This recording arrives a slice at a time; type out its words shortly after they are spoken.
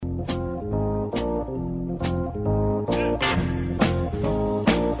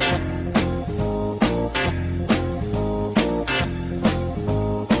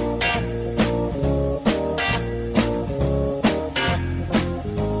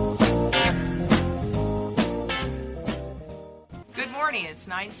morning. It's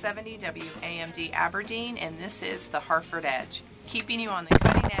 970 WAMD Aberdeen, and this is the Harford Edge, keeping you on the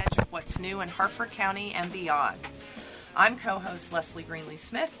cutting edge of what's new in Harford County and beyond. I'm co-host Leslie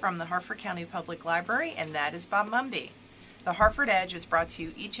Greenlee-Smith from the Harford County Public Library, and that is Bob Mumby. The Harford Edge is brought to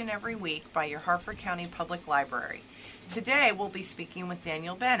you each and every week by your Harford County Public Library. Today we'll be speaking with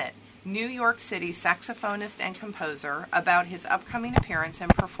Daniel Bennett, New York City saxophonist and composer, about his upcoming appearance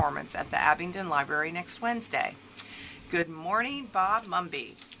and performance at the Abingdon Library next Wednesday. Good morning, Bob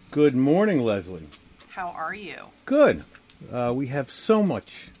Mumby. Good morning, Leslie. How are you? Good. We have so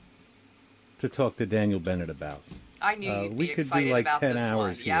much to talk to Daniel Bennett about. I knew you'd we be could excited do like about 10 this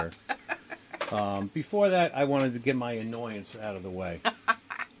hours one. here. Before that, I wanted to get my annoyance out of the way.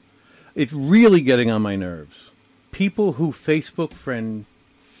 It's really getting on my nerves. People who Facebook friend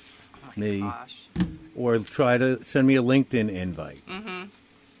me or try to send me a LinkedIn invite. Mm-hmm.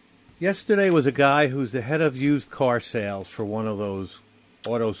 Yesterday was a guy who's the head of used car sales for one of those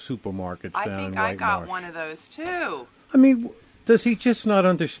auto supermarkets down in White Marsh. I think I got one of those too. I mean, does he just not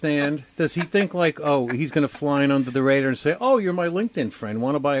understand? Does he think like, oh, he's going to fly in under the radar and say, oh, you're my LinkedIn friend,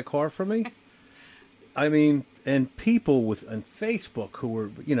 want to buy a car from me? I mean, and people on Facebook who are,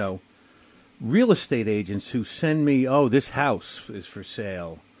 real estate agents who send me, oh, this house is for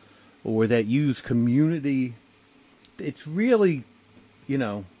sale, or that use community. It's really,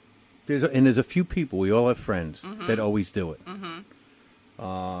 there's a few people, we all have friends that always do it.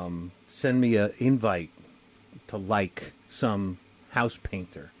 Mm-hmm. Send me an invite to like some house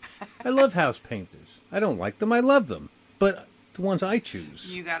painter. I love house painters. I don't like them, I love them. But the ones I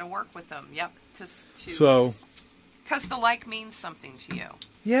choose. You got to work with them, yep. So, because the like means something to you.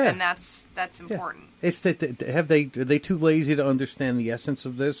 Yeah. And that's important. Yeah. It's that are they too lazy to understand the essence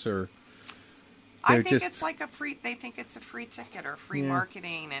of this, or I think it's like they think it's a free ticket or free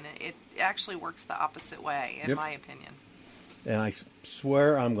marketing, and it actually works the opposite way, in my opinion. And I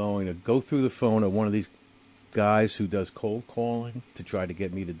swear I'm going to go through the phone of one of these guys who does cold calling to try to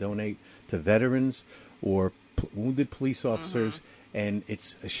get me to donate to veterans or wounded police officers, and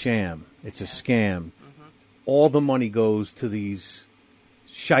it's a sham. It's a scam. All the money goes to these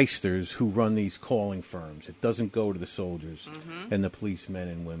shysters who run these calling firms. It doesn't go to the soldiers and the policemen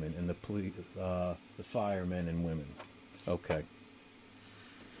and women and the firemen and women. Okay.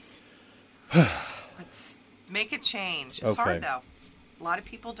 Let's make a change. It's hard, though. A lot of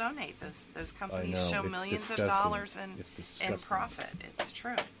people donate. Those companies show millions of dollars in profit. It's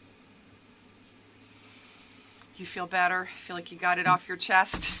true. You feel better? Feel like you got it off your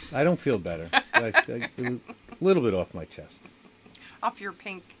chest? I don't feel better. A little bit off my chest. Off your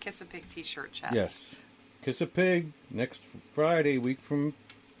pink Kiss a Pig t-shirt chest. Yes. Kiss a Pig next Friday, week from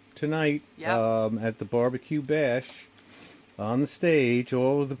tonight, at the Barbecue Bash. On the stage,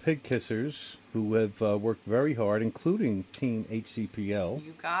 all of the pig kissers who have worked very hard, including Team HCPL.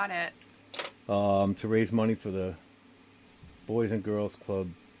 You got it. To raise money for the Boys and Girls Club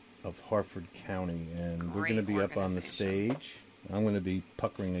of Harford County. And we're going to be up on the stage. I'm going to be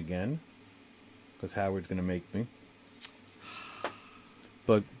puckering again because Howard's going to make me.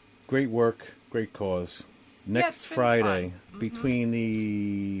 But great work, great cause. Next Friday, between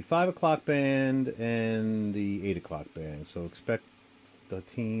the 5 o'clock band and the 8 o'clock band. So expect the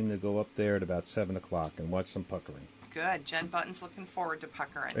team to go up there at about 7 o'clock and watch some puckering. Good. Jen Button's looking forward to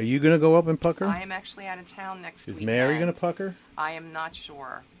puckering. Are you going to go up and pucker? I am actually out of town next week. Is Mary going to pucker? I am not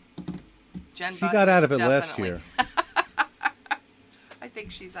sure. Jen She got out of it last year. I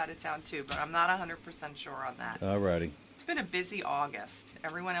think she's out of town too, but I'm not 100% sure on that. All righty. It's been a busy August.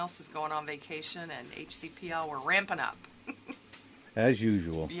 Everyone else is going on vacation, and HCPL, we're ramping up. As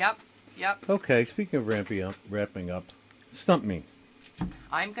usual. Yep. Okay, speaking of wrapping up, stump me.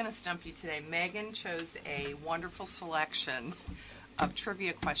 I'm going to stump you today. Megan chose a wonderful selection of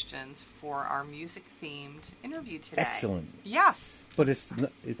trivia questions for our music-themed interview today. Excellent. Yes. But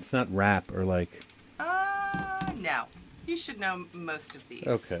it's not rap or like... No. You should know most of these.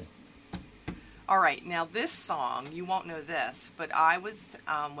 Okay. All right. Now, this song, you won't know this, but I was,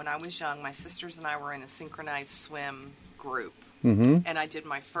 when I was young, my sisters and I were in a synchronized swim group. Mm-hmm. And I did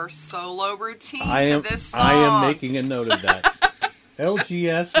my first solo routine to this song. I am making a note of that.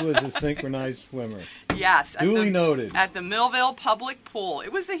 LGS was a synchronized swimmer. Yes. Duly noted. At the Millville Public Pool.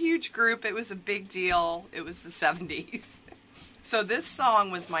 It was a huge group. It was a big deal. It was the 70s. So this song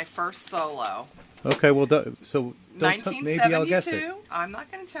was my first solo. Okay, well, maybe I'll guess it. 1972. I'm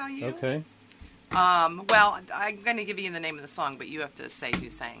not going to tell you. Okay. Well, I'm going to give you the name of the song, but you have to say who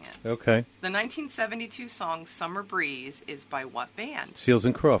sang it. Okay. The 1972 song Summer Breeze is by what band? Seals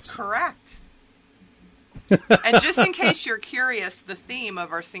and Crofts. Correct. And just in case you're curious, the theme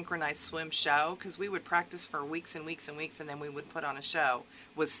of our synchronized swim show, because we would practice for weeks and weeks and weeks, and then we would put on a show,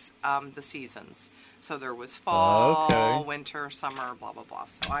 was the seasons. So there was fall, winter, summer, blah, blah, blah.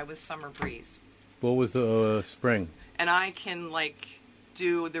 So I was Summer Breeze. What was the spring? And I can,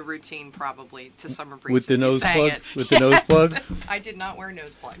 do the routine probably to Summer Breeze. With the nose plugs? With the nose plugs? I did not wear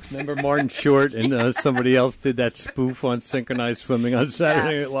nose plugs. Remember Martin Short and somebody else did that spoof on synchronized swimming on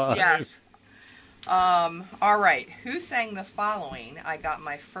Saturday Night Live? Yes. All right. Who sang the following? I got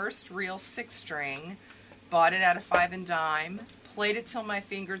my first real 6-string, bought it at a 5 and dime, played it till my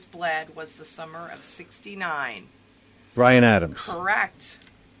fingers bled, was the summer of '69. Bryan Adams. Correct.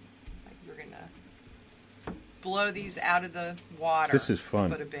 You're going to blow these out of the water. This is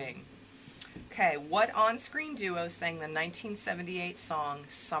fun. Bada bing. Okay, what on-screen duo sang the 1978 song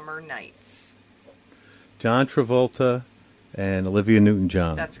Summer Nights? John Travolta and Olivia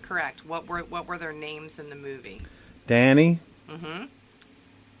Newton-John. That's correct. What were their names in the movie? Danny. Mm-hmm.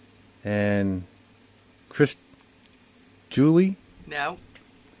 And Julie. No.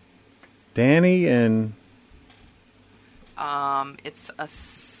 Danny and. It's a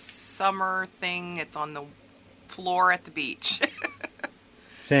summer thing. It's on the floor at the beach.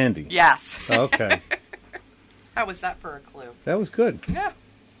 Sandy. Yes. Okay. How was that for a clue? That was good. Yeah.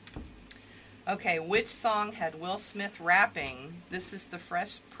 Okay, which song had Will Smith rapping, "This is the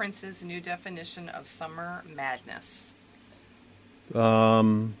Fresh Prince's new definition of summer madness"?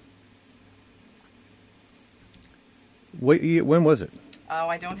 When was it? Oh,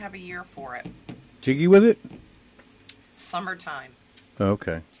 I don't have a year for it. Jiggy with it? Summertime.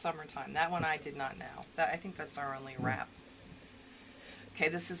 Okay. Summertime. That one I did not know. I think that's our only rap. Okay,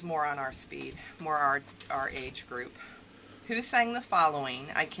 this is more on our speed, more our age group. Who sang the following?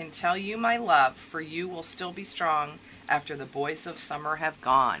 I can tell you my love for you will still be strong after the boys of summer have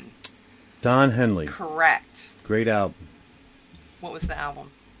gone. Don Henley. Correct. Great album. What was the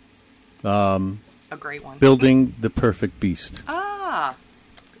album? A great one. Building the Perfect Beast. Ah.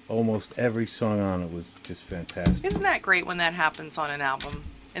 Almost every song on it was just fantastic. Isn't that great when that happens on an album?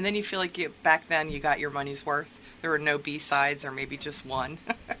 And then you feel like back then you got your money's worth. There were no B-sides or maybe just one.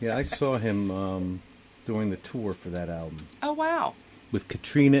 Yeah, I saw him doing the tour for that album. Oh, wow. With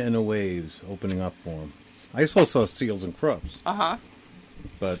Katrina and the Waves opening up for him. I also saw Seals and Crofts. Uh-huh.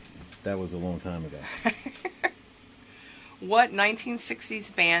 But that was a long time ago. What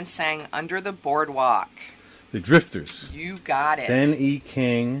 1960s band sang Under the Boardwalk? The Drifters. You got it. Ben E.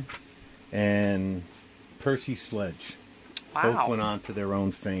 King and Percy Sledge. Wow. Both went on to their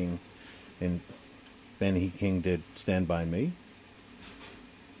own fame. And Ben E. King did Stand By Me.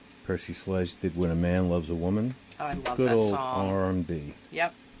 Percy Sledge did When a Man Loves a Woman. Oh, I love Good that old song. R&B.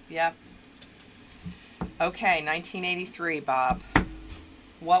 Yep. Okay, 1983, Bob.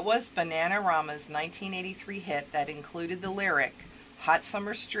 What was Bananarama's 1983 hit that included the lyric, "Hot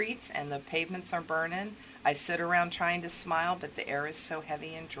summer streets and the pavements are burning. I sit around trying to smile, but the air is so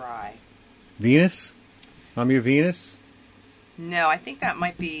heavy and dry"? Venus? I'm Your Venus? No, I think that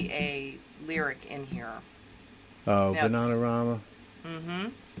might be a lyric in here. Oh, No, Bananarama? Mm-hmm.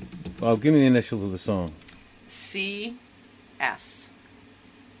 Oh, give me the initials of the song. C.S.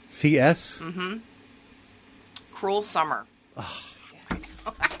 C.S.? Mm-hmm. Cruel Summer.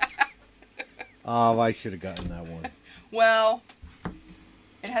 Oh, I should have gotten that one. Well,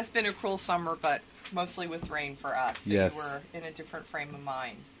 it has been a cruel summer, but mostly with rain for us. So yes. You were in a different frame of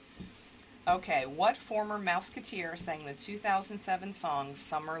mind. Okay, what former Mouseketeer sang the 2007 song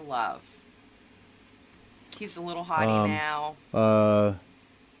Summer Love? He's a little hottie now.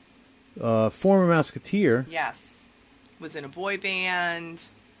 Former Mouseketeer. Yes. Was in a boy band,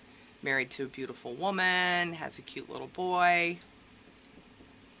 married to a beautiful woman, has a cute little boy.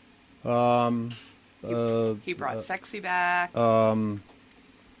 He brought sexy back.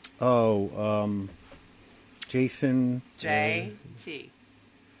 Jason. J.T.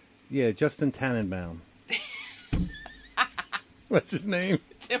 Yeah, Justin Tannenbaum. What's his name?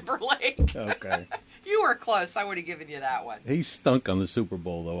 Timberlake. Okay. You were close. I would have given you that one. He stunk on the Super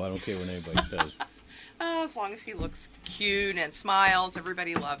Bowl, though. I don't care what anybody says. As long as he looks cute and smiles,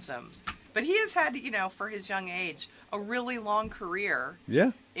 everybody loves him. But he has had, for his young age, a really long career.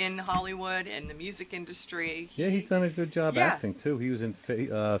 Yeah. In Hollywood and the music industry. Yeah, he's done a good job acting, too. He was in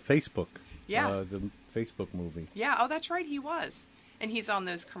Facebook. Yeah. The Facebook movie. Yeah, oh, that's right, he was. And he's on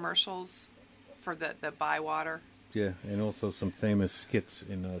those commercials for the Bywater. Yeah, and also some famous skits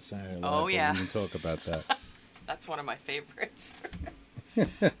in Saturday Night Live. Oh, yeah. We can talk about that. That's one of my favorites.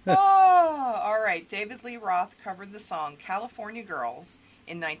 Oh, all right. David Lee Roth covered the song California Girls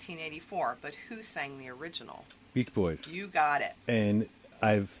in 1984, but who sang the original? Beach Boys. You got it. And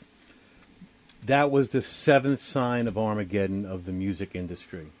That was the seventh sign of Armageddon of the music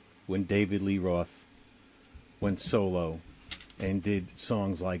industry when David Lee Roth went solo and did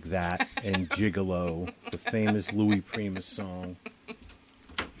songs like that and Gigolo, the famous Louis Primus song. It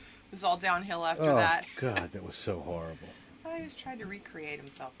was all downhill after Oh, that. God, that was so horrible. Well, he was trying to recreate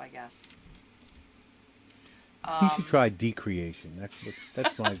himself, I guess. He should try decreation.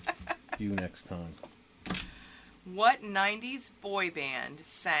 That's my view next time. What 90s boy band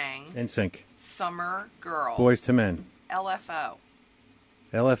sang NSYNC. Summer Girl? Boys to Men. LFO.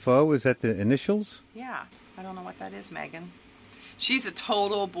 LFO, is that the initials? Yeah. I don't know what that is, Megan. She's a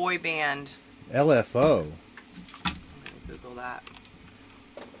total boy band. LFO. I'm going to Google that.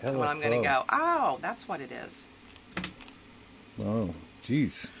 LFO. Well, I'm going to go, oh, that's what it is. Oh,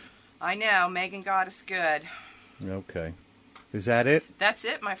 jeez. I know. Megan got us good. Okay. Is that it? That's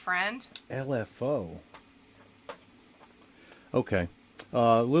it, my friend. LFO. Okay.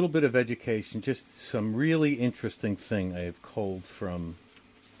 A little bit of education. Just some really interesting thing I have culled from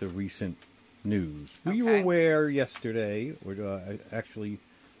the recent news. Were you Okay. aware yesterday, or actually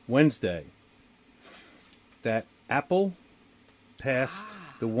Wednesday, that Apple passed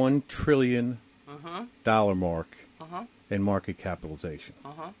the $1 trillion mark in market capitalization?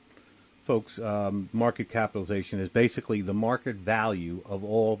 Folks, market capitalization is basically the market value of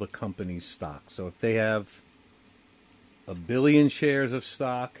all the company's stocks. So if they have 1 billion shares of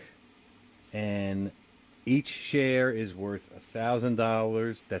stock and each share is worth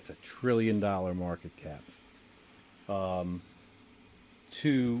 $1,000, that's $1 trillion market cap.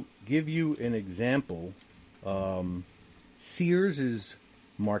 To give you an example, Sears'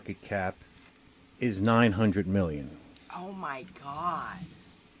 market cap is $900 million. Oh, my God.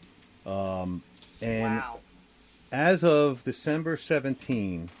 And Wow. as of December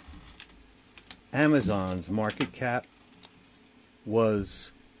 17, Amazon's market cap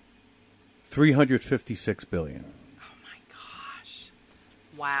was $356 billion. Oh, my gosh.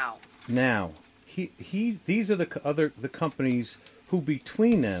 Wow. Now, these are the companies who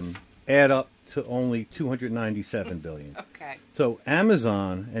between them add up to only $297 billion. Okay. So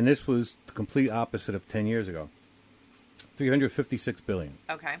Amazon, and this was the complete opposite of 10 years ago, $356 billion.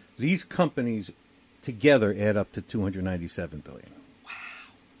 Okay. These companies together add up to $297 billion. Wow.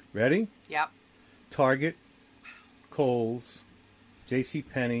 Ready? Yep. Target, Kohl's,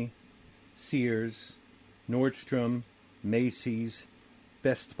 JCPenney, Sears, Nordstrom, Macy's,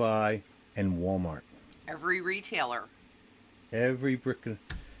 Best Buy, and Walmart. Every retailer. Every brick.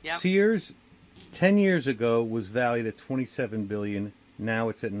 Yep. Sears, 10 years ago, was valued at $27 billion. Now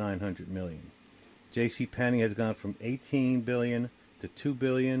it's at $900 million. JCPenney has gone from $18 billion to $2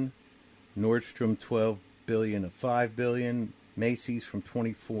 billion. Nordstrom, $12 billion to $5 billion. Macy's from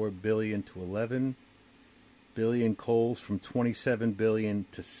 $24 billion to $11 billion. Kohl's from $27 billion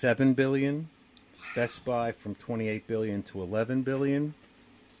to $7 billion. Best Buy from $28 billion to $11 billion.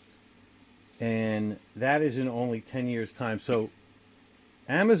 And that is in only 10 years' time. So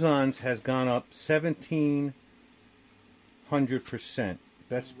Amazon's has gone up 1,700%.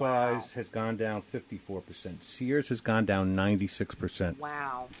 Best Buy's has gone down 54%. Sears has gone down 96%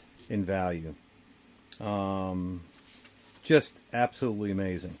 Wow. in value. Just absolutely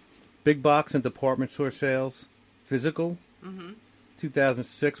amazing. Big box and department store sales, physical,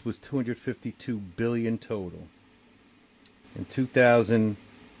 2006 was $252 billion total. In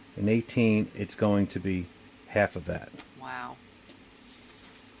 2018, it's going to be half of that. Wow.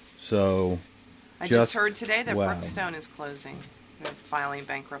 So, I just heard today that wow. Brookstone is closing. They're filing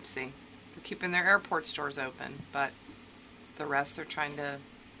bankruptcy. They're keeping their airport stores open, but the rest they're trying to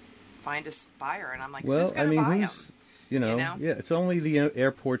find a buyer. And I'm like, Well, who's going to buy them? You know, yeah, it's only the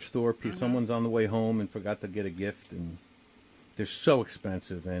airport store. Someone's on the way home and forgot to get a gift, and they're so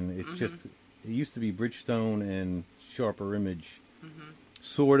expensive. And it's just, it used to be Bridgestone and Sharper Image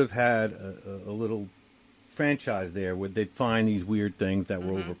sort of had a little franchise there where they'd find these weird things that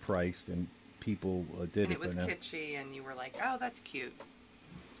were overpriced, and people did And it. it was but now- kitschy, and you were like, oh, that's cute.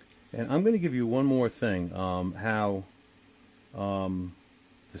 And I'm going to give you one more thing, how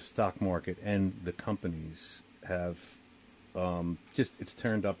the stock market and the companies have it's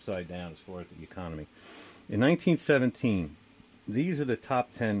turned upside down as far as the economy. In 1917, these are the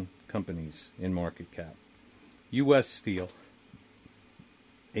top 10 companies in market cap. U.S. Steel,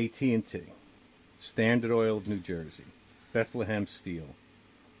 AT&T, Standard Oil of New Jersey, Bethlehem Steel,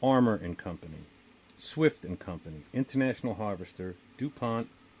 Armour and Company, Swift and Company, International Harvester, DuPont,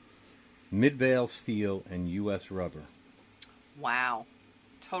 Midvale Steel, and U.S. Rubber. Wow.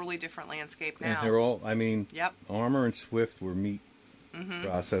 Totally different landscape And now. they're all, I mean, Yep. Armour and Swift were meat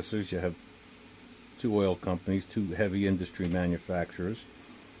processors. You have two oil companies, two heavy industry manufacturers.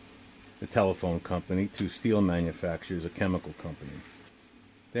 a telephone company, to steel manufacturers, a chemical company.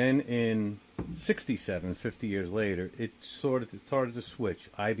 Then in 67, 50 years later, it started to switch.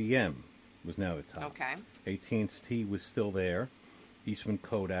 IBM was now the top. Okay. AT&T was still there. Eastman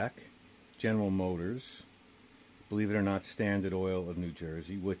Kodak, General Motors, believe it or not, Standard Oil of New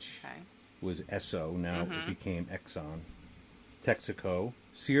Jersey, which was Esso. Now it became Exxon. Texaco.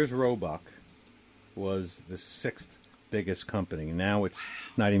 Sears Roebuck was the sixth biggest company. Now it's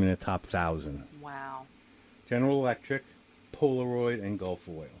not even in the top 1,000. Wow. General Electric, Polaroid, and Gulf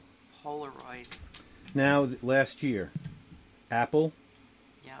Oil. Polaroid. Now, last year, Apple,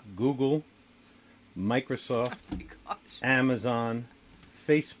 Google, Microsoft, Amazon,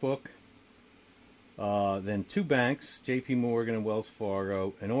 Facebook, then two banks, J.P. Morgan and Wells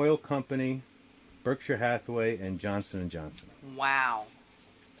Fargo, an oil company, Berkshire Hathaway, and Johnson & Johnson. Wow.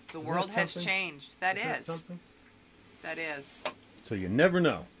 The world has something? changed. That Is that is. something? That is. So you never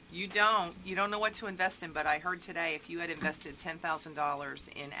know. You don't know what to invest in, but I heard today if you had invested $10,000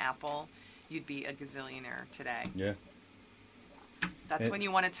 in Apple, you'd be a gazillionaire today. Yeah. That's when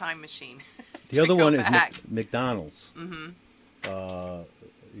you want a time machine. The other one back. is McDonald's. In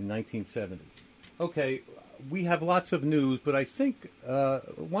 1970. Okay, we have lots of news, but I think, why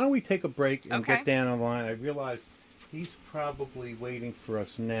don't we take a break and get Dan online? I realize he's probably waiting for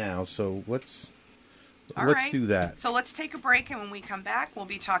us now, so let's do that. So let's take a break, and when we come back, we'll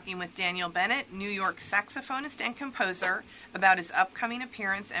be talking with Daniel Bennett, New York saxophonist and composer, about his upcoming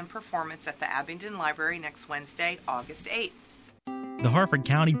appearance and performance at the Abingdon Library next Wednesday, August 8th. The Harford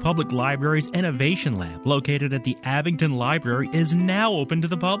County Public Library's Innovation Lab, located at the Abingdon Library, is now open to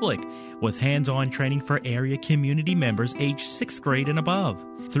the public, with hands-on training for area community members aged 6th grade and above.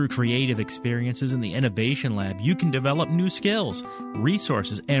 Through creative experiences in the Innovation Lab, you can develop new skills,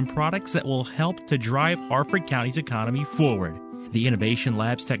 resources, and products that will help to drive Harford County's economy forward. The Innovation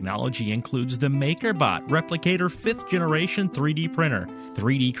Lab's technology includes the MakerBot Replicator 5th generation 3D printer,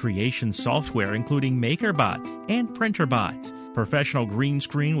 3D creation software including MakerBot and PrinterBot, professional green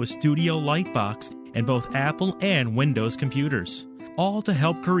screen with Studio Lightbox, and both Apple and Windows computers, all to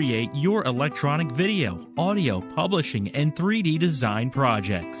help create your electronic video, audio, publishing, and 3D design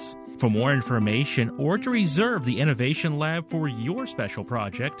projects. For more information or to reserve the Innovation Lab for your special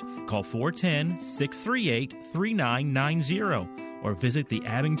project, call 410-638-3990 or visit the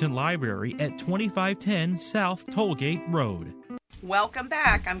Abingdon Library at 2510 South Tollgate Road. Welcome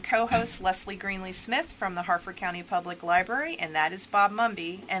back. I'm co-host Leslie Greenlee Smith from the Harford County Public Library, and that is Bob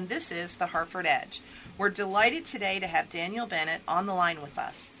Mumby, and this is the Harford Edge. We're delighted today to have Daniel Bennett on the line with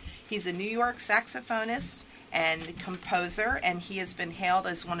us. He's a New York saxophonist and composer, and he has been hailed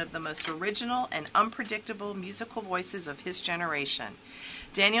as one of the most original and unpredictable musical voices of his generation.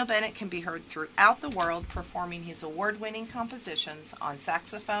 Daniel Bennett can be heard throughout the world performing his award-winning compositions on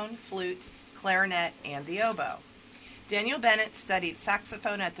saxophone, flute, clarinet, and the oboe. Daniel Bennett studied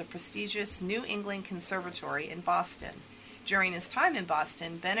saxophone at the prestigious New England Conservatory in Boston. During his time in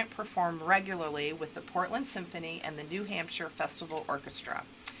Boston, Bennett performed regularly with the Portland Symphony and the New Hampshire Festival Orchestra.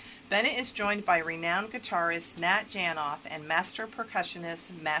 Bennett is joined by renowned guitarist Nat Janoff and master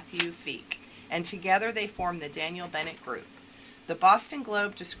percussionist Matthew Feek, and together they form the Daniel Bennett Group. The Boston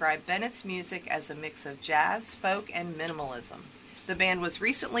Globe described Bennett's music as a mix of jazz, folk, and minimalism. The band was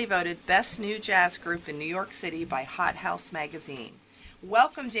recently voted Best New Jazz Group in New York City by Hot House magazine.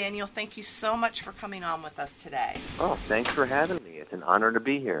 Welcome, Daniel. Thank you so much for coming on with us today. Oh, thanks for having me. It's an honor to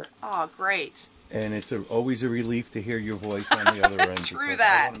be here. Oh, great. And it's always a relief to hear your voice on the other end. True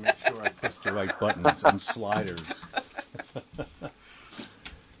that. I want to make sure I push the right buttons and sliders.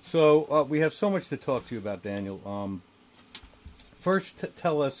 So we have so much to talk to you about, Daniel. First,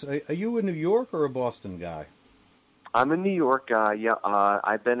 tell us, are you a New York or a Boston guy? I'm a New York guy. Yeah,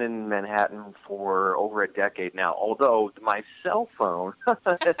 I've been in Manhattan for over a decade now, although my cell phone,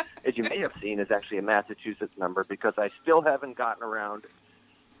 as you may have seen, is actually a Massachusetts number because I still haven't gotten around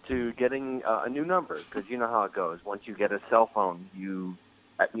to getting a new number, because you know how it goes. Once you get a cell phone, you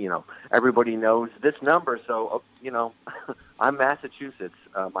know, everybody knows this number, so, you know, I'm Massachusetts,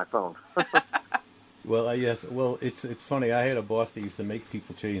 my phone. Well, yes. Well, it's funny. I had a boss that used to make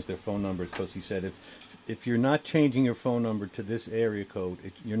people change their phone numbers because he said if you're not changing your phone number to this area code,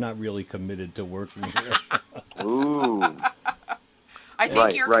 you're not really committed to working here. Ooh. I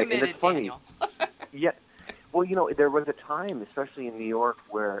think you're committed, Daniel. Yeah. Well, you know, there was a time, especially in New York,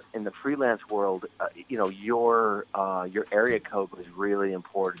 where in the freelance world, you know, your area code was really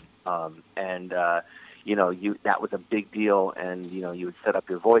important, and you know, that was a big deal, and you know, you would set up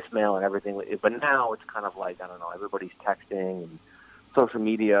your voicemail and everything. But now it's kind of like, I don't know, everybody's texting and social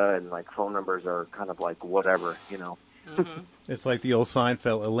media, and like phone numbers are kind of like whatever, you know. It's like the old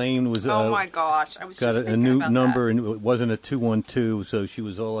Seinfeld. Elaine was Oh my gosh, I was got just a thinking new about number, that. and it wasn't a 212, so she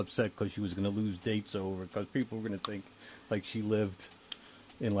was all upset because she was going to lose dates over because people were going to think like she lived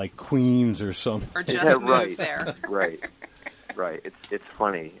in like Queens or something. Or just Yeah, moved right. there. Right. It's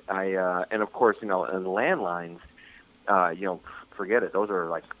funny. And of course, and landlines, forget it. Those are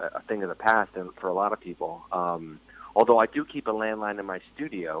like a thing of the past, and for a lot of people. Although I do keep a landline in my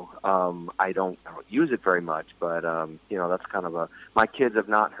studio, I don't use it very much. But that's kind of my kids have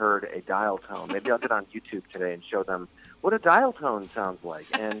not heard a dial tone. Maybe I'll get on YouTube today and show them what a dial tone sounds like,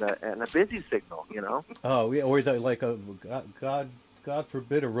 and a busy signal. Oh yeah, or like a God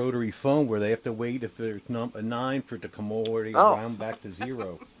forbid a rotary phone where they have to wait if there's a 9 for it to come all the way around back to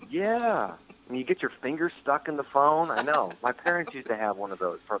 0. Yeah. And you get your finger stuck in the phone. I know. My parents used to have one of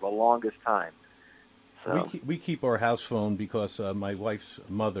those for the longest time. So. We keep our house phone because my wife's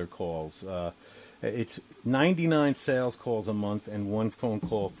mother calls. It's 99 sales calls a month and 1 phone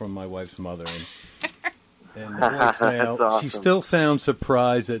call from my wife's mother. And the voicemail, awesome. She still sounds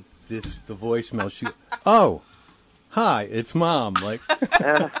surprised at the voicemail. Oh, hi, it's Mom. Like,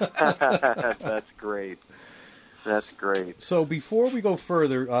 That's great. That's great. So before we go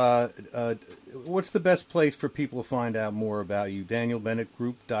further, what's the best place for people to find out more about you?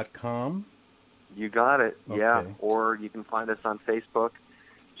 DanielBennettGroup.com? You got it. Okay. Yeah. Or you can find us on Facebook.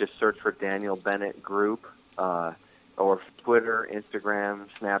 Just search for Daniel Bennett Group, or Twitter, Instagram,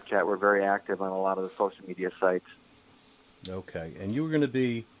 Snapchat. We're very active on a lot of the social media sites. Okay. And you were going to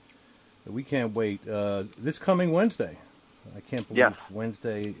be, we can't wait, this coming Wednesday. I can't believe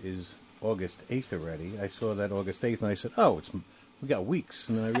Wednesday is August 8th already. I saw that August 8th, and I said, we got weeks.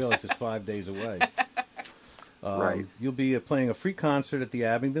 And then I realized it's 5 days away. Right. You'll be playing a free concert at the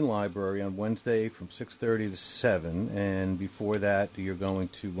Abingdon Library on Wednesday from 6:30 to 7. And before that, you're going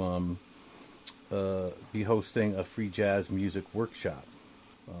to be hosting a free jazz music workshop,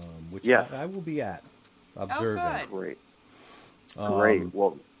 which I will be at, observing. Oh, good. Great. Great.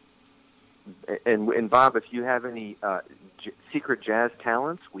 Well, and Bob, if you have any secret jazz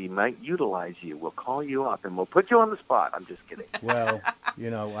talents, we might utilize you. We'll call you up and we'll put you on the spot. I'm just kidding. Well,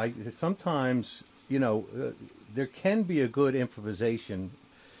 I sometimes, there can be a good improvisation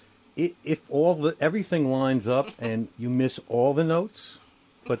if everything lines up and you miss all the notes,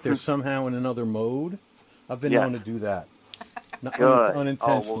 but they're somehow in another mode. I've been known to do that. Not Good.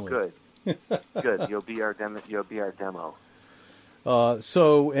 unintentionally. Oh, well, good. Good. You'll be our demo.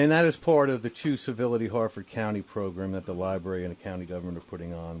 And that is part of the Choose Civility Harford County program that the library and the county government are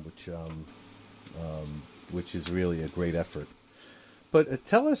putting on, which is really a great effort. But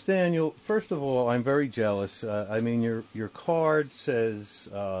tell us, Daniel, first of all, I'm very jealous. Your card says,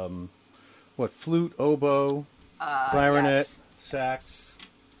 flute, oboe, clarinet, sax.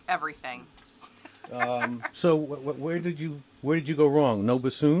 Everything. So where did you go wrong? No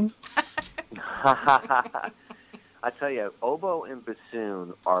bassoon? I tell you, oboe and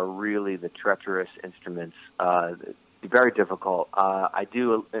bassoon are really the treacherous instruments. Very difficult. I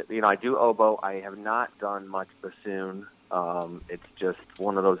do oboe. I have not done much bassoon. It's just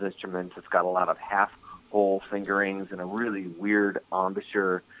one of those instruments that's got a lot of half-whole fingerings and a really weird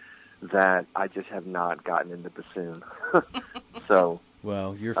embouchure that I just have not gotten into bassoon. So,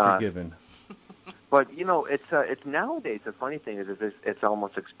 well, you're forgiven. But it's nowadays. The funny thing is it's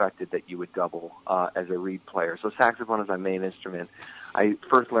almost expected that you would double as a reed player. So saxophone is my main instrument. I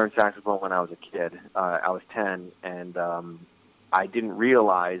first learned saxophone when I was a kid. I was 10, and I didn't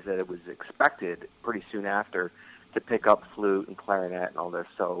realize that it was expected pretty soon after to pick up flute and clarinet and all this.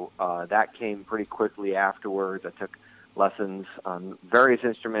 So that came pretty quickly afterwards. I took lessons on various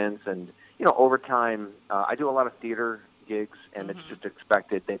instruments, and over time, I do a lot of theater gigs, and it's just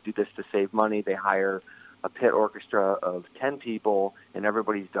expected. They do this to save money. They hire a pit orchestra of 10 people, and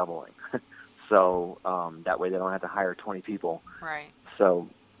everybody's doubling. So that way they don't have to hire 20 people. Right. So,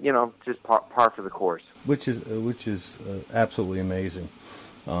 just par for the course. Which is absolutely amazing.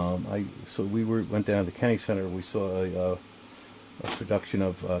 We went down to the Kennedy Center. We saw a production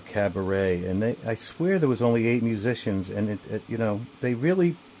of Cabaret, and I swear there was only 8 musicians, and they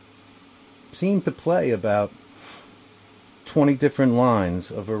really seemed to play about 20 different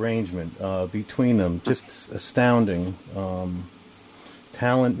lines of arrangement between them. Just astounding.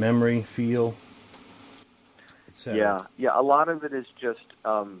 Talent, memory, feel, etc. Yeah. A lot of it is just,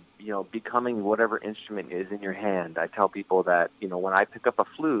 becoming whatever instrument is in your hand. I tell people that, when I pick up a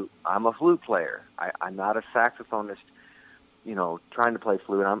flute, I'm a flute player. I'm not a saxophonist, trying to play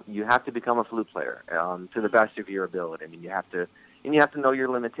flute. You have to become a flute player to the best of your ability. You have to know your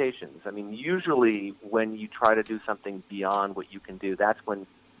limitations. Usually when you try to do something beyond what you can do, that's when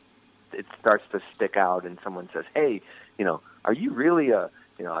it starts to stick out, and someone says, "Hey, are you really a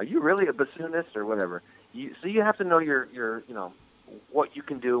bassoonist or whatever?" So you have to know your what you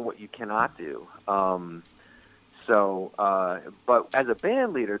can do and what you cannot do. But as a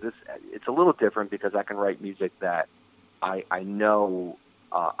band leader, it's a little different because I can write music that I know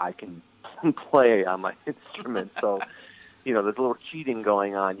I can play on my instrument. So, there's a little cheating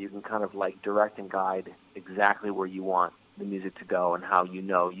going on. You can kind of like direct and guide exactly where you want the music to go and how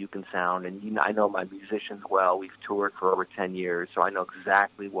you can sound. And I know my musicians well. We've toured for over 10 years, so I know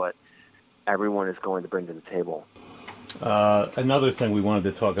exactly what everyone is going to bring to the table. Another thing we wanted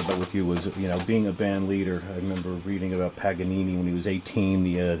to talk about with you was, being a band leader. I remember reading about Paganini when he was 18.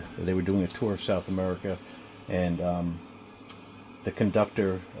 They were doing a tour of South America, and the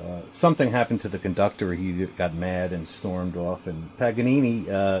conductor, something happened to the conductor. He got mad and stormed off. And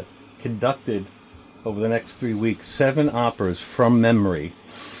Paganini conducted over the next 3 weeks 7 operas from memory.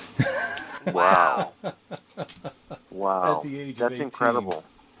 Wow! Wow! At the age That's of 18. Incredible.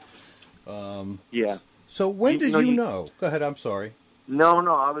 Yeah. So when did you know? Go ahead. I'm sorry. No.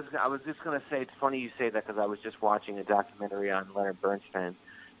 I was just going to say it's funny you say that because I was just watching a documentary on Leonard Bernstein,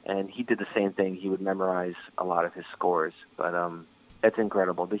 and he did the same thing. He would memorize a lot of his scores, but it's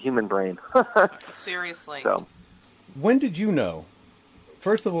incredible. The human brain. Seriously. So, when did you know?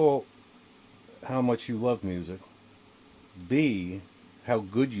 First of all, how much you love music. B, how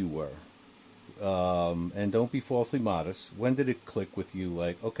good you were. And don't be falsely modest. When did it click with you?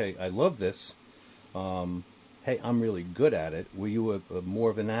 Like, okay, I love this. Hey, I'm really good at it. Were you a more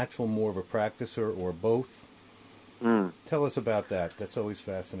of a natural, more of a practicer, or both? Tell us about that. That's always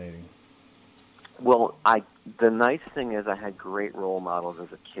fascinating. Well, the nice thing is I had great role models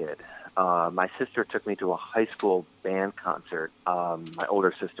as a kid. My sister took me to a high school band concert, my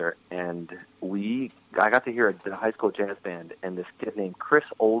older sister, and I got to hear the high school jazz band and this kid named Chris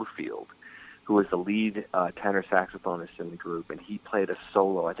Oldfield, who was the lead tenor saxophonist in the group, and he played a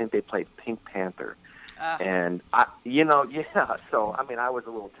solo. I think they played Pink Panther. And, so, I was a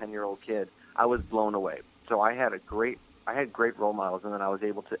little 10-year-old kid. I was blown away. So I had great role models, and then I was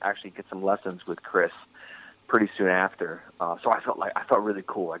able to actually get some lessons with Chris pretty soon after. So I felt really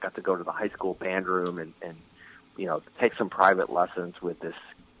cool. I got to go to the high school band room and take some private lessons with this.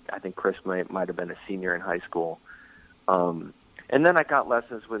 I think Chris might have been a senior in high school. And then I got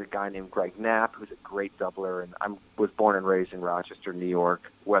lessons with a guy named Greg Knapp, who's a great doubler, and I was born and raised in Rochester, New York,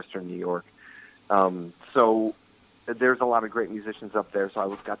 Western New York. So there's a lot of great musicians up there, so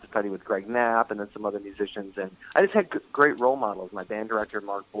I got to study with Greg Knapp and then some other musicians, and I just had great role models. My band director,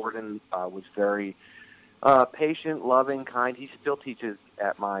 Mark Borden, was very patient, loving, kind. He still teaches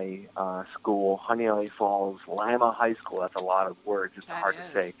at my school, Honeoye Falls, Lima High School. That's a lot of words. It's hard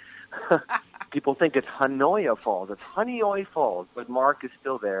to say. People think it's Honeoye Falls. It's Honeoye Falls, but Mark is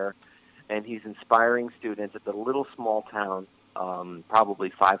still there, and he's inspiring students at the little small town, probably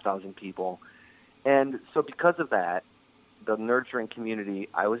 5,000 people. And so because of that, the nurturing community,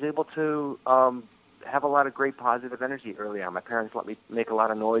 I was able to have a lot of great positive energy early on. My parents let me make a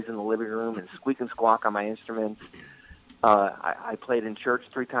lot of noise in the living room and squeak and squawk on my instruments. I played in church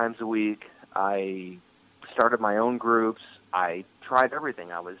 3 times a week. I started my own groups. I tried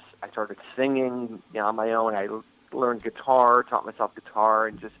everything. I started singing on my own. I learned guitar, taught myself guitar,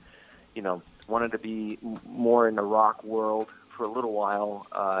 and just, wanted to be more in the rock world for a little while.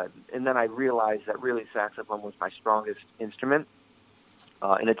 And then I realized that really saxophone was my strongest instrument.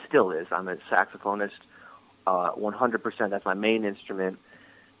 And it still is. I'm a saxophonist, 100%. That's my main instrument.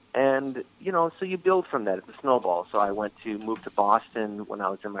 And, so you build from that. It's a snowball. So I moved to Boston when I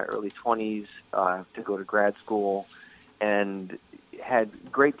was in my early 20s to go to grad school, and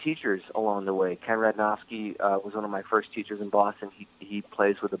had great teachers along the way. Ken Radnofsky was one of my first teachers in Boston. He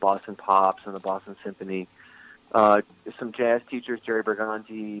plays with the Boston Pops and the Boston Symphony. Some jazz teachers, Jerry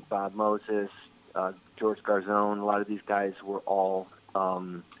Berganti, Bob Moses, George Garzone. A lot of these guys were all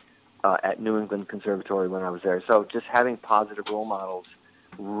at New England Conservatory when I was there. So just having positive role models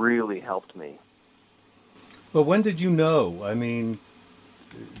really helped me. But when did you know,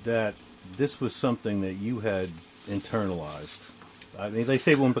 that this was something that you had internalized? They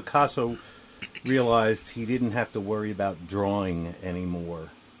say when Picasso realized he didn't have to worry about drawing anymore,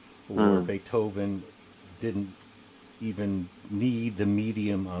 or Beethoven didn't even need the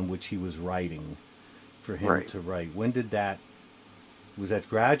medium on which he was writing for him to write. When did that... Was that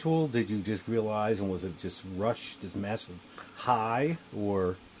gradual? Did you just realize, and was it just rushed, this massive high,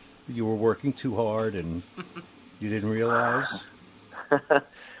 or you were working too hard and you didn't realize?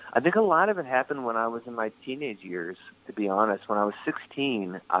 I think a lot of it happened when I was in my teenage years, to be honest. When I was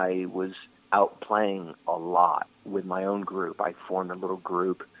 16, I was out playing a lot with my own group. I formed a little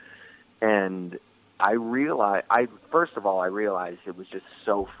group, And first of all, I realized it was just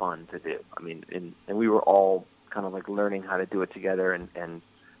so fun to do. I mean, and we were all kind of like learning how to do it together and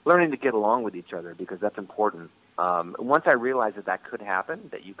learning to get along with each other, because that's important. Once I realized that could happen,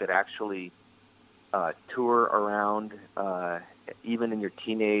 that you could actually tour around even in your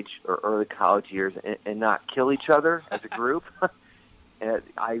teenage or early college years and not kill each other as a group, and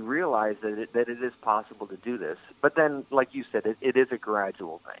I realized that it is possible to do this. But then, like you said, it is a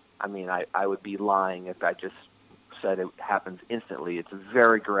gradual thing. I mean, I would be lying if I just said it happens instantly. It's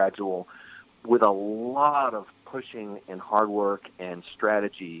very gradual with a lot of pushing and hard work and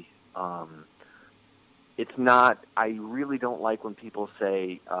strategy. It's not, I really don't like when people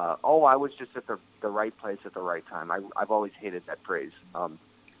say, oh, I was just at the right place at the right time. I've always hated that phrase,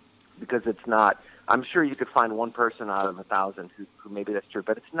 because it's not, I'm sure you could find one person out of 1,000 who maybe that's true,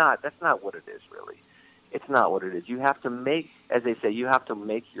 but that's not what it is, really. It's not what it is. You have to make, as they say, you have to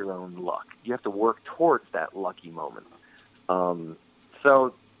make your own luck. You have to work towards that lucky moment.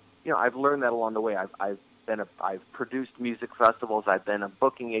 So, I've learned that along the way. I've produced music festivals. I've been a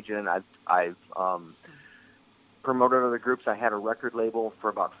booking agent, and I've promoted other groups. I had a record label for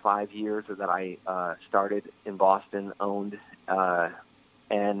about 5 years that I started in Boston, owned,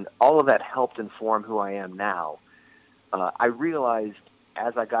 and all of that helped inform who I am now. I realized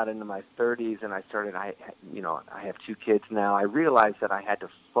as I got into my 30s and I have 2 kids now, I realized that I had to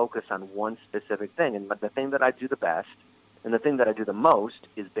focus on one specific thing. And the thing that I do the best and the thing that I do the most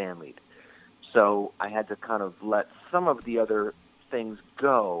is band lead. So I had to kind of let some of the other things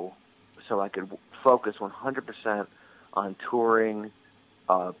go so I could focus 100% on touring.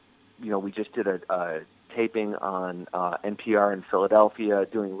 We just did a taping on NPR in Philadelphia,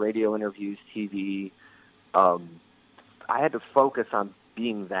 doing radio interviews, TV. I had to focus on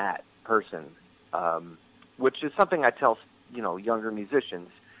being that person, which is something I tell younger musicians: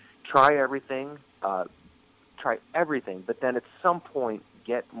 try everything, but then at some point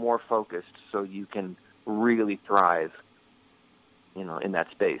get more focused so you can really thrive, in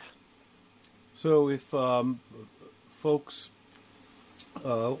that space. So if folks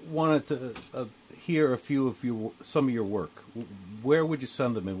wanted to hear some of your work, where would you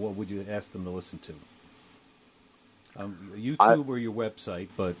send them and what would you ask them to listen to? YouTube or your website,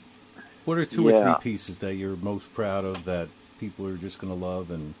 but what are 2 or 3 pieces that you're most proud of that people are just going to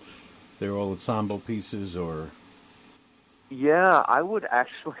love, and they're all ensemble pieces, or? Yeah, I would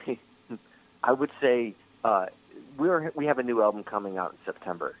say we have a new album coming out in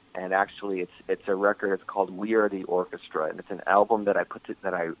September, and actually it's a record. It's called We Are the Orchestra, and it's an album that I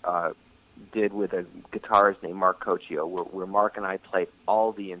did with a guitarist named Mark Cochio, where Mark and I play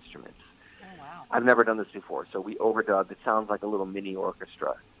all the instruments. Oh, wow. I've never done this before, so we overdubbed. It sounds like a little mini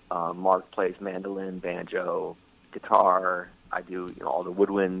orchestra. Mark plays mandolin, banjo, guitar. I do all the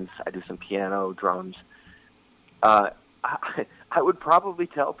woodwinds. I do some piano, drums. I would probably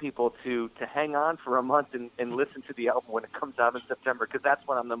tell people to hang on for a month and listen to the album when it comes out in September, because that's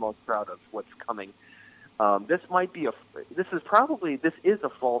what I'm the most proud of, what's coming. This is a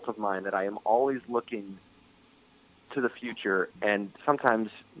fault of mine, that I am always looking to the future, and sometimes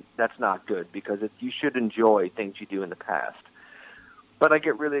that's not good, because you should enjoy things you do in the past. But I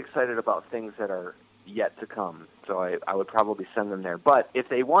get really excited about things that are yet to come, so I would probably send them there. But if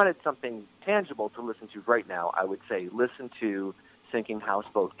they wanted something tangible to listen to right now, I would say listen to Sinking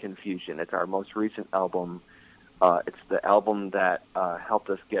Houseboat Confusion. It's our most recent album. It's the album that helped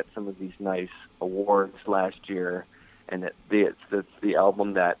us get some of these nice awards last year, and it's the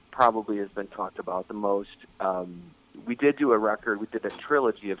album that probably has been talked about the most. We did do a record. We did a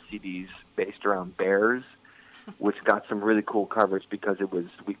trilogy of CDs based around bears, which got some really cool coverage because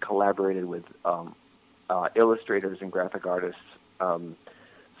we collaborated with illustrators and graphic artists.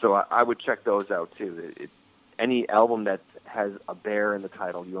 So I would check those out too. Any album that has a bear in the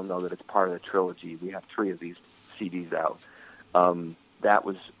title, you'll know that it's part of the trilogy. We have 3 of these CDs out. That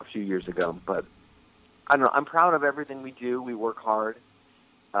was a few years ago, but I don't know. I'm proud of everything we do. We work hard.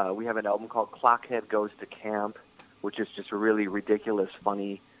 We have an album called Clockhead Goes to Camp, which is just a really ridiculous,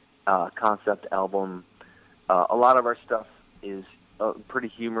 funny concept album. A lot of our stuff is pretty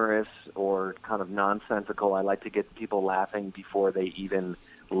humorous or kind of nonsensical. I like to get people laughing before they even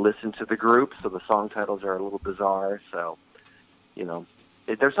listen to the group, so the song titles are a little bizarre. So,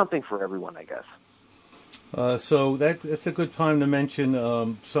 there's something for everyone, I guess. So that's a good time to mention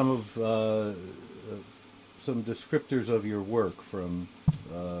some descriptors of your work from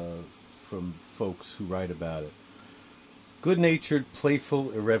folks who write about it. Good-natured,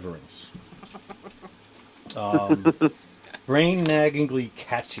 playful irreverence. Brain-naggingly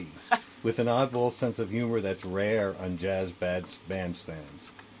catchy, with an oddball sense of humor that's rare on jazz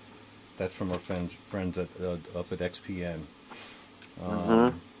bandstands. That's from our friends up at XPN.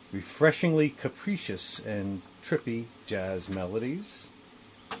 Mm-hmm. Refreshingly capricious and trippy jazz melodies.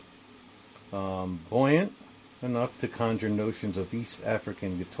 Buoyant enough to conjure notions of East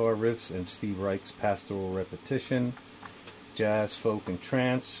African guitar riffs and Steve Reich's pastoral repetition, jazz, folk, and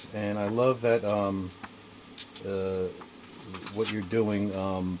trance. And I love that what you're doing,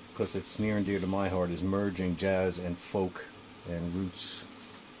 because it's near and dear to my heart, is merging jazz and folk and roots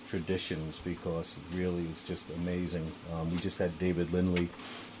traditions, because it really is just amazing. We just had David Lindley.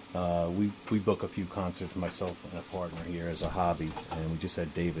 We book a few concerts, myself and a partner here, as a hobby, and we just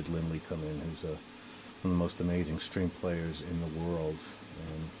had David Lindley come in, who's one of the most amazing string players in the world.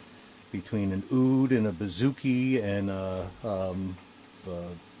 And between an oud and a bouzouki and a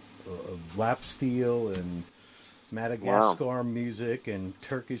lap steel and Madagascar music and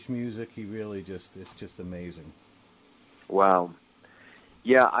Turkish music, he really it's just amazing. Wow.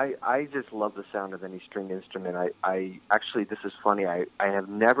 Yeah, I just love the sound of any string instrument. I actually, this is funny, I have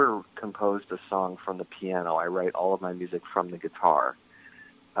never composed a song from the piano. I write all of my music from the guitar.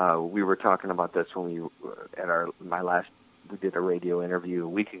 We were talking about this when we did a radio interview a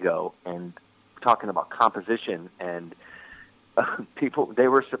week ago, and talking about composition, and people, they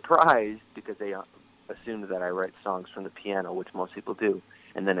were surprised because they assumed that I write songs from the piano, which most people do,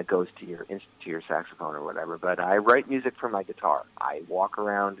 and then it goes to your saxophone or whatever. But I write music from my guitar. I walk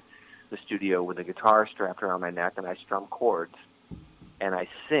around the studio with a guitar strapped around my neck, and I strum chords, and I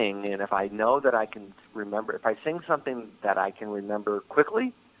sing. And if I know that I can remember, if I sing something that I can remember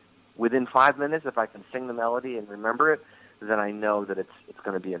quickly, within 5 minutes, if I can sing the melody and remember it, then I know that it's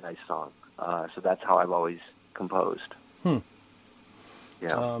going to be a nice song. So that's how I've always composed.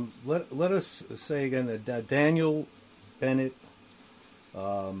 Yeah. Let us say again that Daniel Bennett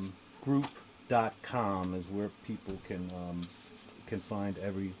group.com is where people can find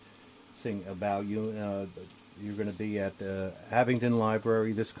everything about you. You're going to be at the Abingdon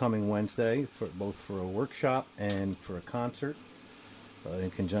Library this coming Wednesday, both for a workshop and for a concert,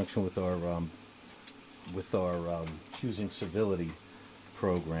 in conjunction with our Choosing Civility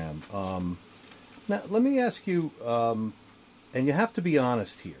program. Now, let me ask you, and you have to be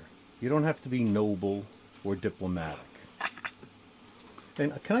honest here. You don't have to be noble or diplomatic.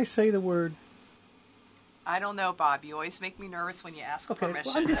 And can I say the word? I don't know, Bob. You always make me nervous when you ask permission.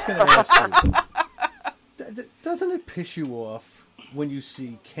 Well, I'm just going to ask you. Doesn't it piss you off when you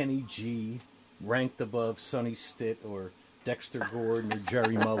see Kenny G ranked above Sonny Stitt or Dexter Gordon or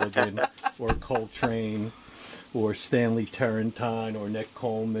Jerry Mulligan or Coltrane or Stanley Turrentine or Nick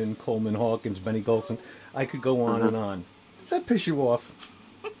Coleman, Coleman Hawkins, Benny Golson? I could go on and on. Does that piss you off?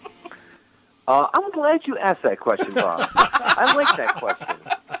 I'm glad you asked that question, Bob. I like that question.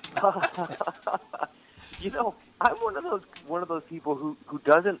 I'm one of those people who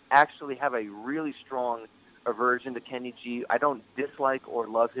doesn't actually have a really strong aversion to Kenny G. I don't dislike or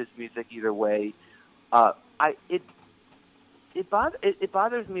love his music either way. It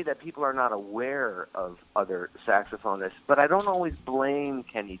bothers me that people are not aware of other saxophonists, but I don't always blame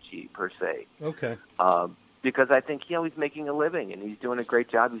Kenny G per se. Okay. Because I think he's making a living and he's doing a great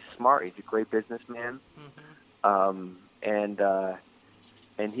job. He's smart. He's a great businessman. Mm-hmm.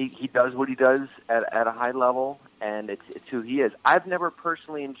 And he does what he does at a high level, and it's who he is. I've never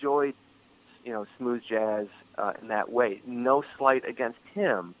personally enjoyed, smooth jazz in that way. No slight against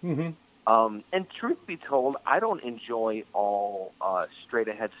him. Mm-hmm. And truth be told, I don't enjoy all straight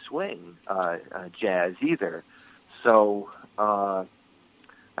ahead swing jazz either. So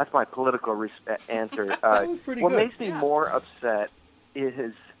that's my political answer. What good. Makes me more upset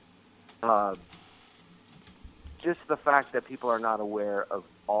is just the fact that people are not aware of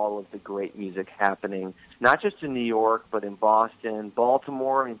all of the great music happening, not just in New York, but in Boston,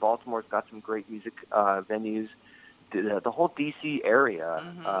 Baltimore. I mean, Baltimore's got some great music venues. The whole D.C. area,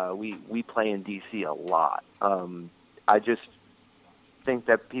 mm-hmm. We play in D.C. a lot. I just think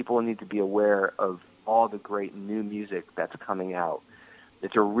that people need to be aware of all the great new music that's coming out.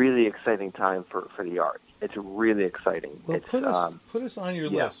 It's a really exciting time for the arts. It's really exciting. Well, put us on your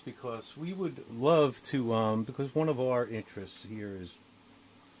list, because we would love to, because one of our interests here is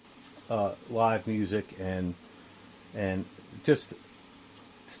live music, and just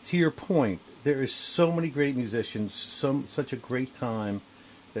to your point, there is so many great musicians, such a great time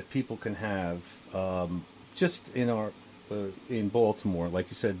that people can have just in Baltimore,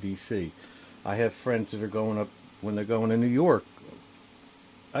 like you said, D.C. I have friends that are going up when they're going to New York.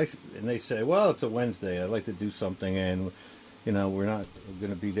 And they say, well, it's a Wednesday. I'd like to do something, and we're not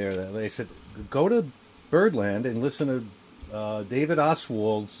going to be there. They said, go to Birdland and listen to David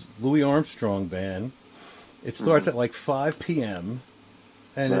Oswald's Louis Armstrong Band. It starts at like 5 p.m.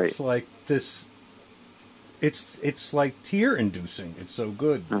 And Right. it's like this. It's like tear-inducing. It's so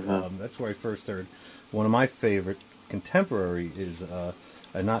good. That's where I first heard. One of my favorite contemporary is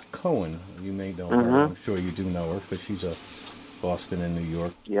Anat Cohen. You may know her. I'm sure you do know her, because she's a Boston and New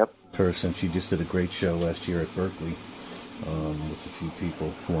York Yep. person. She just did a great show last year at Berkeley with a few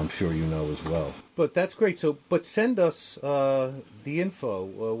people who I'm sure you know as well. But that's great. So, but send us the info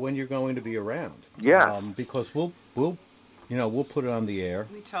when you're going to be around. Yeah. Because we'll put it on the air.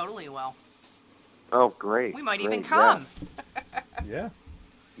 We totally will. Oh, great. We might great, even come. Yeah,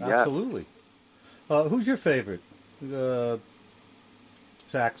 Yeah. absolutely. Who's your favorite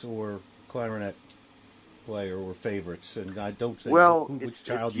sax or clarinet player or favorites? And I don't say which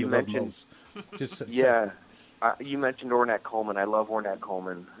child you love most. Just say, Yeah. You mentioned Ornette Coleman. I love Ornette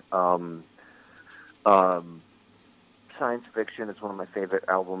Coleman. Science Fiction is one of my favorite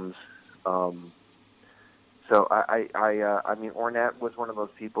albums. So I mean, Ornette was one of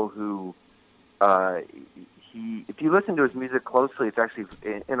those people who, if you listen to his music closely, it's actually,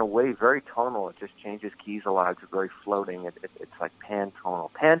 in a way, very tonal. It just changes keys a lot. It's very floating. It's like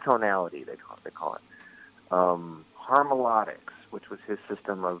pantonality, they call it. Harmolodics, which was his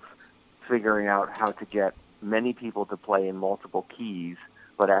system of figuring out how to get many people to play in multiple keys,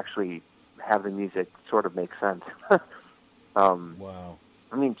 but actually have the music sort of make sense. wow.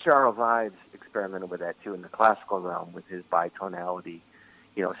 I mean, Charles Ives experimented with that too in the classical realm with his bitonality,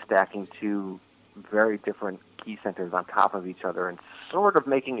 stacking two very different key centers on top of each other and sort of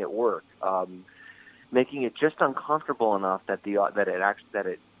making it work, making it just uncomfortable enough that the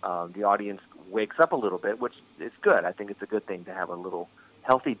audience wakes up a little bit, which is good. I think it's a good thing to have a little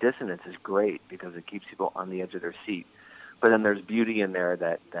healthy dissonance is great because it keeps people on the edge of their seat. But then there's beauty in there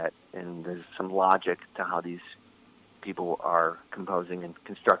and there's some logic to how these people are composing and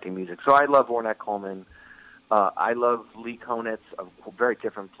constructing music. So I love Ornette Coleman. I love Lee Konitz, a very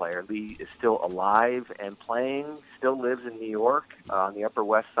different player. Lee is still alive and playing, still lives in New York on the Upper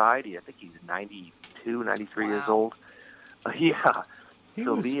West Side. I think he's 92, 93 years old. Yeah. He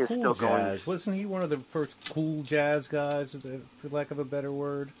so was Lee is cool still jazz. Wasn't he one of the first cool jazz guys, for lack of a better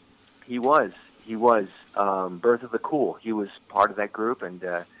word? He was. Birth of the Cool. He was part of that group and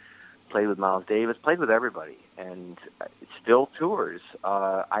played with Miles Davis, played with everybody, and still tours.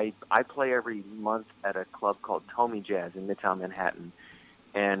 I play every month at a club called Tommy Jazz in Midtown Manhattan,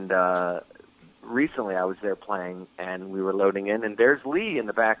 and recently I was there playing, and we were loading in, and there's Lee in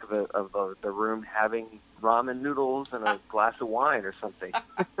the back of the room having ramen noodles and a glass of wine or something.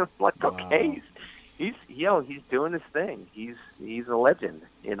 Like, wow. Okay, he's doing his thing. He's a legend,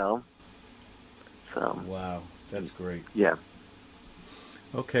 So wow, that's great. Yeah.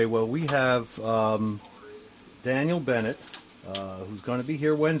 Okay, well, we have Daniel Bennett, who's going to be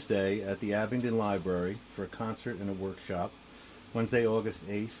here Wednesday at the Abingdon Library for a concert and a workshop. Wednesday, August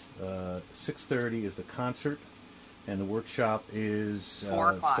 8th, 6:30 is the concert, and the workshop is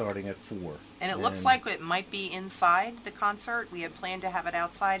 4 o'clock. Starting at 4. And it looks like it might be inside the concert. We had planned to have it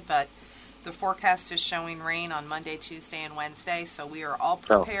outside, but the forecast is showing rain on Monday, Tuesday, and Wednesday, so we are all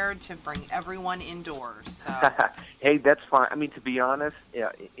prepared to bring everyone indoors. So. Hey, that's fine. I mean, to be honest,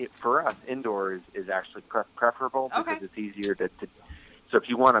 for us, indoors is actually preferable because it's easier to. So if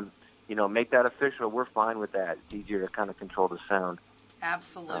you want to, make that official, we're fine with that. It's easier to kind of control the sound.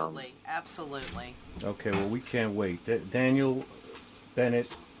 Absolutely, absolutely. Okay, well, we can't wait. Daniel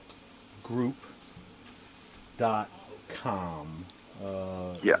Bennett Group.com.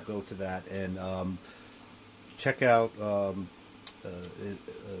 Go to that and check out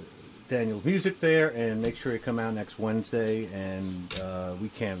Daniel's music there, and make sure you come out next Wednesday, and we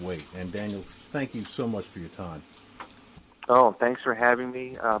can't wait. And Daniel, thank you so much for your time. Oh, thanks for having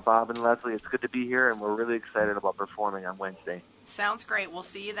me, Bob and Leslie. It's good to be here, and we're really excited about performing on Wednesday. Sounds great. We'll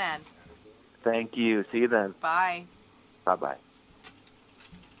see you then. Thank you. See you then. Bye. Bye-bye.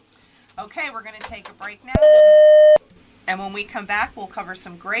 Okay, we're going to take a break now. And when we come back, we'll cover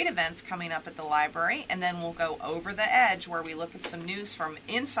some great events coming up at the library, and then we'll go over the edge where we look at some news from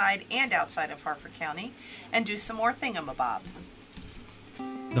inside and outside of Harford County and do some more thingamabobs.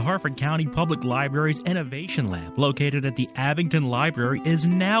 The Harford County Public Library's Innovation Lab, located at the Abington Library, is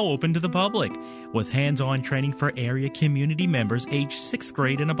now open to the public, with hands-on training for area community members aged 6th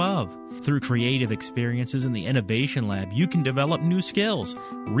grade and above. Through creative experiences in the Innovation Lab, you can develop new skills,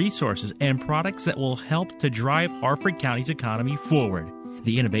 resources, and products that will help to drive Harford County's economy forward.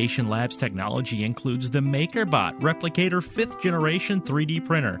 The Innovation Lab's technology includes the MakerBot Replicator 5th generation 3D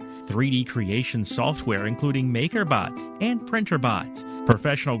printer, 3D creation software including MakerBot and PrinterBot,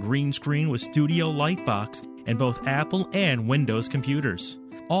 professional green screen with Studio Lightbox, and both Apple and Windows computers.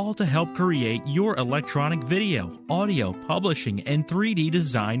 all to help create your electronic video, audio, publishing, and 3D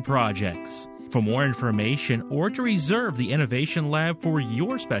design projects. For more information or to reserve the Innovation Lab for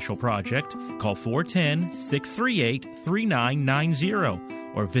your special project, call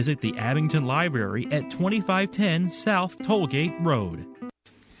 410-638-3990 or visit the Abington Library at 2510 South Tollgate Road.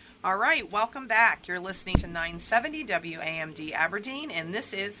 All right, welcome back. You're listening to 970 WAMD Aberdeen, and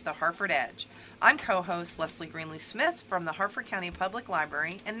this is the Harford Edge. I'm co-host Leslie Greenlee-Smith from the Harford County Public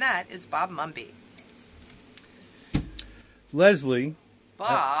Library, and that is Bob Mumby. Leslie.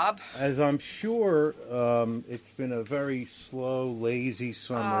 Bob. As I'm sure, it's been a very slow, lazy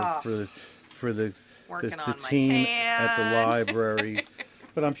summer for the team at the library.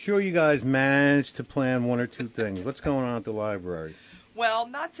 But I'm sure you guys managed to plan one or two things. What's going on at the library? Well,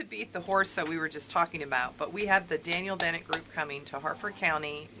 not to beat the horse that we were just talking about, but we have the Daniel Dennett Group coming to Harford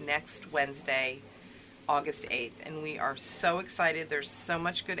County next Wednesday, August 8th, and we are so excited. There's so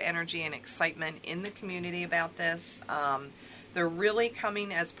much good energy and excitement in the community about this. They're really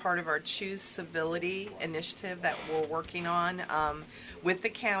coming as part of our Choose Civility initiative that we're working on with the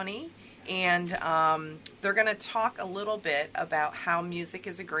county. And they're going to talk a little bit about how music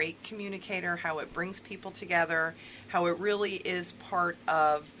is a great communicator, how it brings people together, how it really is part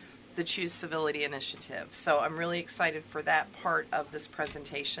of the Choose Civility initiative. So I'm really excited for that part of this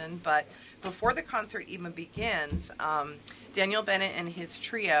presentation. But before the concert even begins, Daniel Bennett and his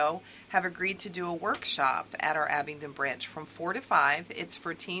trio have agreed to do a workshop at our Abington branch from 4 to 5. It's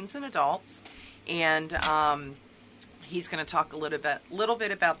for teens and adults, and he's going to talk a little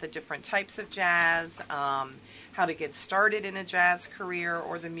bit about the different types of jazz, how to get started in a jazz career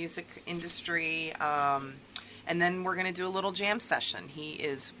or the music industry, and then we're going to do a little jam session. He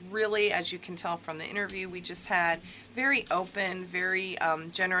is really, as you can tell from the interview we just had, very open, very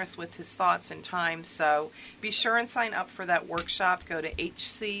generous with his thoughts and time. So be sure and sign up for that workshop. Go to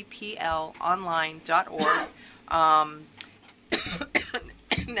hcplonline.org.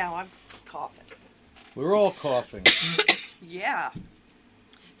 Now I'm coughing. We're all coughing. Yeah.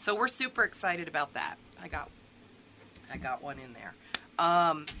 So we're super excited about that. I got one in there.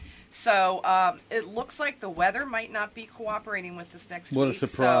 So it looks like the weather might not be cooperating with this next week. What a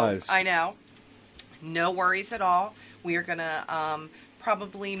surprise. So, I know. No worries at all. We are going to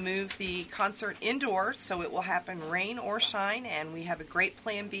probably move the concert indoors, so it will happen rain or shine, and we have a great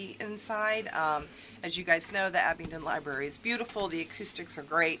plan B inside. As you guys know, the Abington Library is beautiful. The acoustics are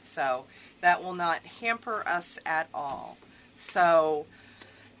great, so that will not hamper us at all. So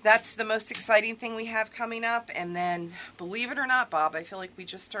that's the most exciting thing we have coming up. And then, believe it or not, Bob, I feel like we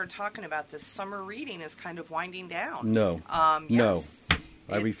just started talking about this. Summer reading is kind of winding down. No. Yes. No.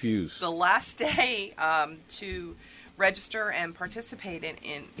 I refuse. The last day to register and participate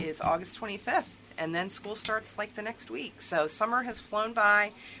in is August 25th. And then school starts like the next week. So summer has flown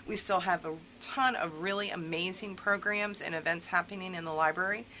by. We still have a ton of really amazing programs and events happening in the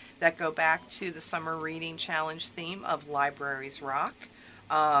library that go back to the Summer Reading Challenge theme of Libraries Rock.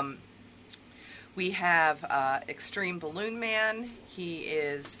 We have Extreme Balloon Man. He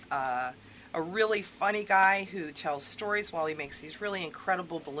is a really funny guy who tells stories while he makes these really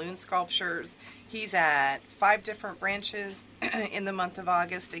incredible balloon sculptures. He's at 5 different branches in the month of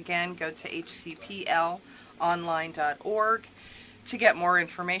August. Again, go to hcplonline.org to get more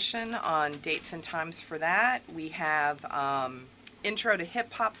information on dates and times for that. We have Intro to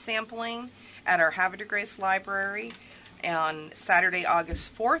Hip Hop sampling at our Havre de Grace Library on Saturday,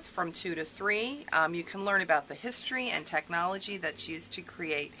 August 4th from 2 to 3. You can learn about the history and technology that's used to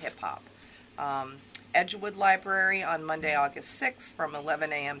create hip hop. Edgewood Library on Monday, August 6th from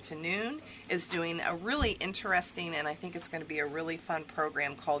 11 a.m. to noon is doing a really interesting, and I think it's going to be a really fun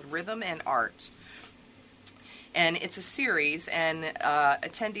program called Rhythm and Art. And it's a series, and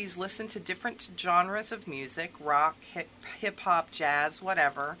attendees listen to different genres of music, rock, hip-hop, jazz,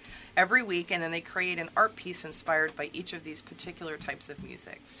 whatever, every week, and then they create an art piece inspired by each of these particular types of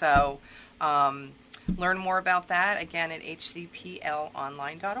music. So learn more about that, again, at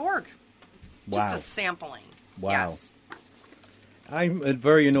hcplonline.org. Wow. Just a sampling. Wow. Yes. I'm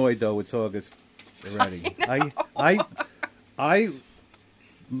very annoyed, though, it's August already. I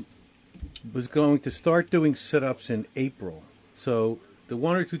was going to start doing sit-ups in April. So the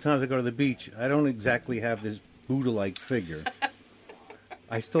 1 or 2 times I go to the beach, I don't exactly have this Buddha-like figure.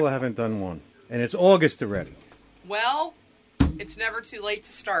 I still haven't done one. And it's August already. Well, it's never too late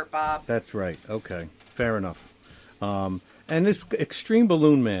to start, Bob. That's right. Okay. Fair enough. And this Extreme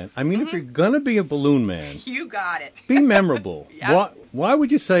Balloon Man. I mean, if you're going to be a balloon man, You got it. be memorable. Yep. Why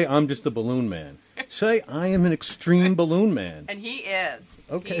would you say I'm just a balloon man? Say I am an extreme balloon man. And he is.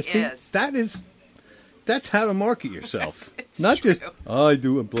 Okay, He see, is. that is That's how to market yourself. It's Not true. just, I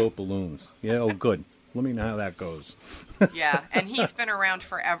do and blow up balloons. Yeah, oh, good. Let me know how that goes. Yeah, and he's been around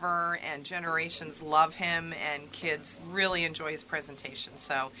forever, and generations love him, and kids really enjoy his presentation.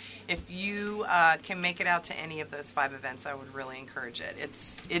 So if you can make it out to any of those 5 events, I would really encourage it.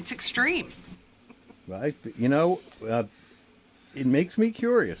 It's extreme. Right? It makes me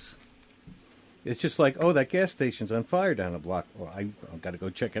curious. It's just like, oh, that gas station's on fire down the block. Well, I've got to go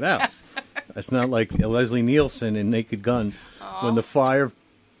check it out. It's not like Leslie Nielsen in Naked Gun when the fireworks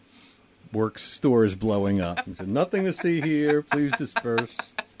store is blowing up. He said, nothing to see here. Please disperse.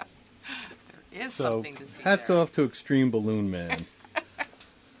 There is So, something to see hats there. off to Extreme Balloon Man.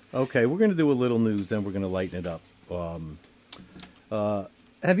 Okay, we're going to do a little news, then we're going to lighten it up.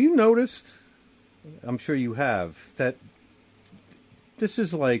 Have you noticed, I'm sure you have, that this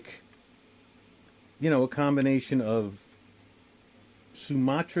is like, a combination of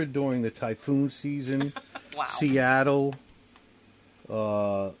Sumatra during the typhoon season, Wow. Seattle,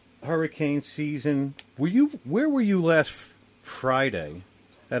 hurricane season. Where were you last Friday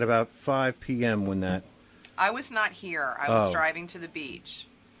at about 5 p.m. when that... I was not here. I was Oh. driving to the beach.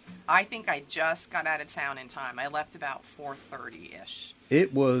 I think I just got out of town in time. I left about 4:30-ish.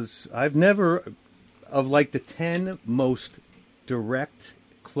 It was, I've never, of like the 10 most direct,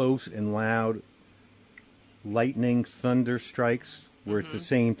 close, and loud lightning thunder strikes where it's the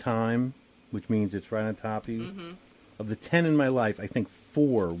same time, which means it's right on top of you. Of the 10 in my life, I think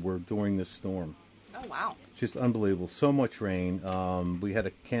 4 were during this storm. Oh, wow. Just unbelievable. So much rain. We had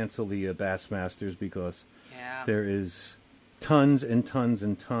to cancel the Bassmasters because Yeah. there is tons and tons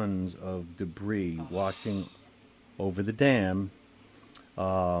and tons of debris washing over the dam.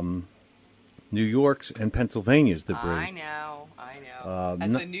 New York's and Pennsylvania's debris. I know. As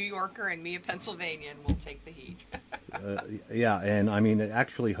no- a New Yorker and me a Pennsylvanian, we'll take the heat. Yeah, and I mean,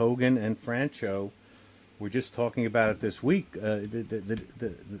 actually, Hogan and Francho were just talking about it this week.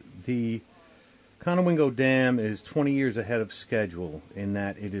 The Conowingo Dam is 20 years ahead of schedule in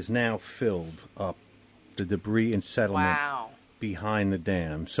that it is now filled up, the debris and settlement Wow. behind the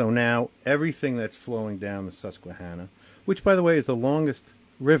dam. So now everything that's flowing down the Susquehanna, which, by the way, is the longest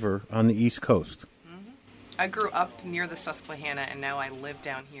river on the East Coast. I grew up near the Susquehanna, and now I live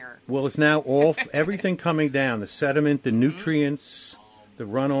down here. Well, it's now everything coming down, the sediment, the nutrients, the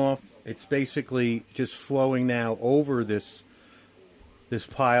runoff. It's basically just flowing now over this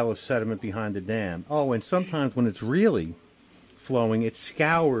pile of sediment behind the dam. Oh, and sometimes when it's really flowing, it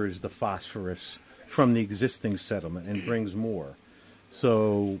scours the phosphorus from the existing settlement and brings more.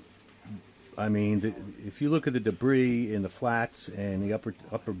 So, I mean, if you look at the debris in the flats and the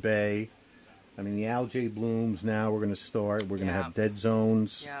upper bay, I mean, the algae blooms now we're going to start. We're going to Yeah. have dead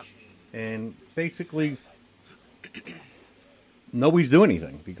zones. Yep. And basically, nobody's doing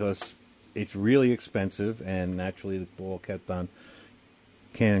anything because it's really expensive, and naturally the ball kept on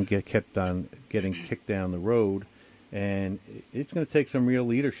getting kicked down the road, and it's going to take some real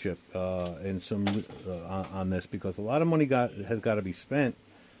leadership and some on this because a lot of money has got to be spent.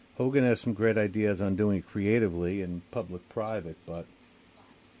 Hogan has some great ideas on doing it creatively and public-private, but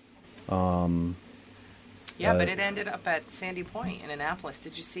Yeah, but it ended up at Sandy Point in Annapolis.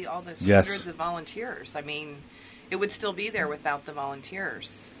 Did you see all those Yes. hundreds of volunteers? I mean, it would still be there without the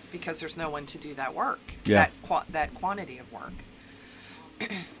volunteers because there's no one to do that work, Yeah. that quantity of work.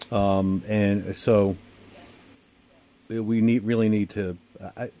 and so we really need to.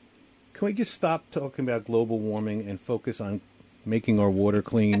 Can we just stop talking about global warming and focus on making our water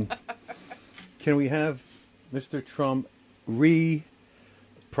clean? Can we have Mr. Trump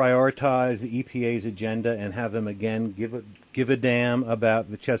prioritize the EPA's agenda and have them again give a damn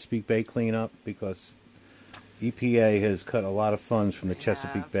about the Chesapeake Bay cleanup, because EPA has cut a lot of funds from the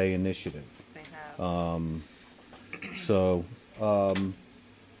Chesapeake have. Bay Initiative. They have. So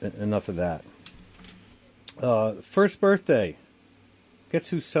enough of that. First birthday. Guess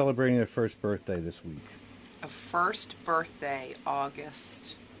who's celebrating their first birthday this week? A first birthday,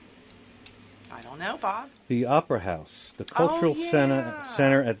 August. I don't know, Bob. The Opera House, the Cultural yeah.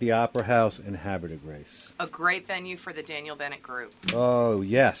 Center at the Opera House in Havre de Grace. A great venue for the Daniel Bennett Group. Oh,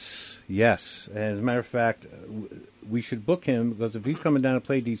 yes. As a matter of fact, we should book him, because if he's coming down to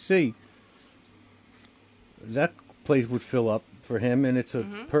play D.C., that place would fill up for him, and it's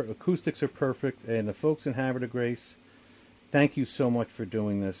acoustics are perfect, and the folks in Havre de Grace, thank you so much for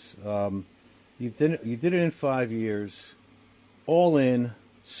doing this. You did it in 5 years, all in,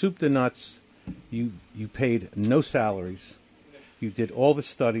 soup to nuts. You paid no salaries. You did all the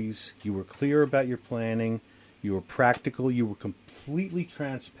studies. You were clear about your planning. You were practical. You were completely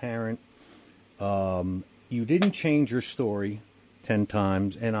transparent. You didn't change your story. 10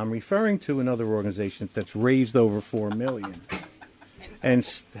 times, and I'm referring to another organization that's raised over $4 million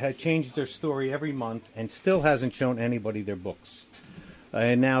and had changed their story every month and still hasn't shown anybody their books.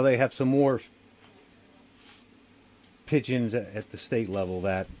 And now they have some more pigeons at the state level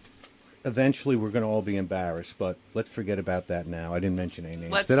that eventually we're going to all be embarrassed, but let's forget about that now. I didn't mention any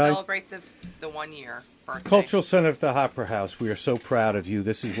names. Let's celebrate the 1 year birthday. Cultural Center of the Opera House, we are so proud of you.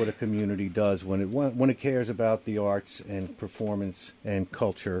 This is what a community does when it cares about the arts and performance and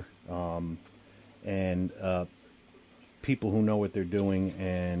culture, and people who know what they're doing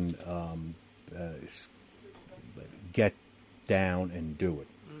and get down and do it.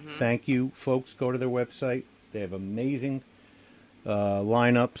 Mm-hmm. Thank you, folks. Go to their website. They have amazing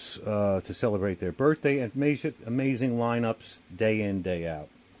lineups to celebrate their birthday, and amazing lineups day in, day out.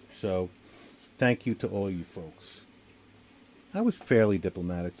 So thank you to all you folks. I was fairly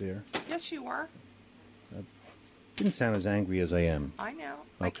diplomatic there. Yes, you were. Didn't sound as angry as I am. I know.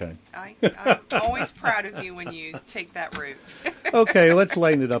 Okay. I'm always proud of you when you take that route. Okay, let's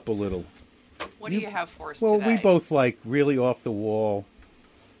lighten it up a little. What do you have for us today? Well, we both like really off-the-wall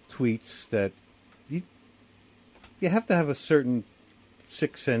tweets that you have to have a certain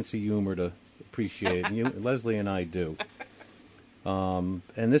sixth sense of humor to appreciate, and Leslie and I do. And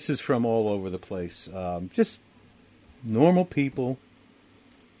this is from all over the place. Just normal people,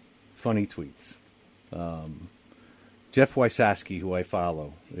 funny tweets. Jeff Wysaski, who I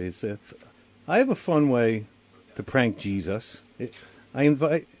follow, I have a fun way to prank Jesus. I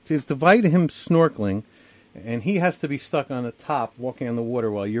invite him snorkeling, and he has to be stuck on the top, walking on the water,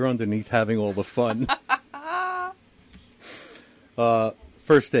 while you're underneath having all the fun.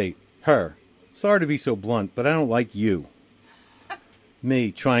 First date, her. Sorry to be so blunt, but I don't like you.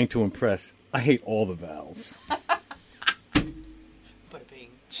 Me, trying to impress. I hate all the vowels.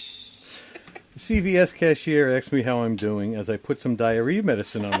 CVS cashier asked me how I'm doing as I put some diarrhea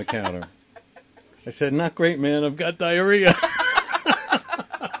medicine on the counter. I said, not great, man. I've got diarrhea.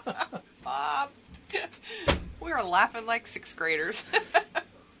 Bob, we are laughing like sixth graders.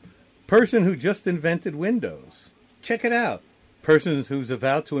 Person who just invented windows. Check it out. Person who's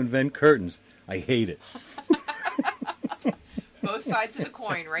about to invent curtains. I hate it. Both sides of the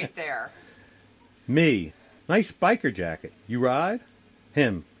coin right there. Me. Nice biker jacket. You ride?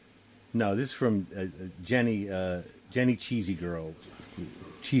 Him. No, this is from Jenny Cheesy Girl.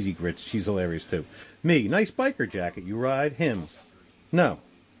 Cheesy Grits. She's hilarious, too. Me. Nice biker jacket. You ride? Him. No.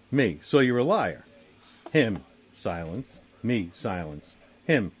 Me. So you're a liar. Him. Silence. Me. Silence.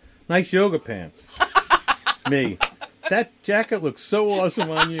 Him. Nice yoga pants. Me. That jacket looks so awesome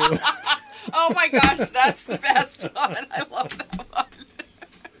on you. Oh my gosh, that's the best one. I love that one.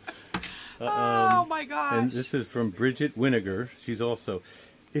 Oh my gosh. And this is from Bridget Winiger. She's also,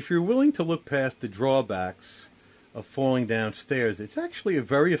 if you're willing to look past the drawbacks of falling downstairs, it's actually a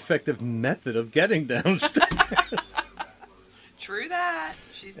very effective method of getting downstairs. True that.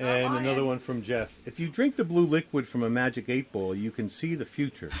 She's not And lying. another one from Jeff. If you drink the blue liquid from a magic 8-ball, you can see the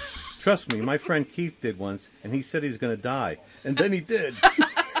future. Trust me, my friend Keith did once, and he said he's going to die. And then he did.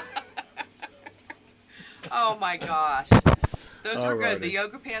 Oh, my gosh. Those were good. The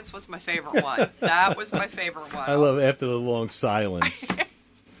yoga pants was my favorite one. That was my favorite one. I love after the long silence.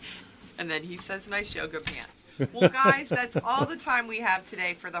 And then he says nice yoga pants. Well, guys, that's all the time we have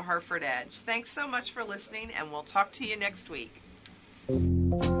today for the Hartford Edge. Thanks so much for listening, and we'll talk to you next week.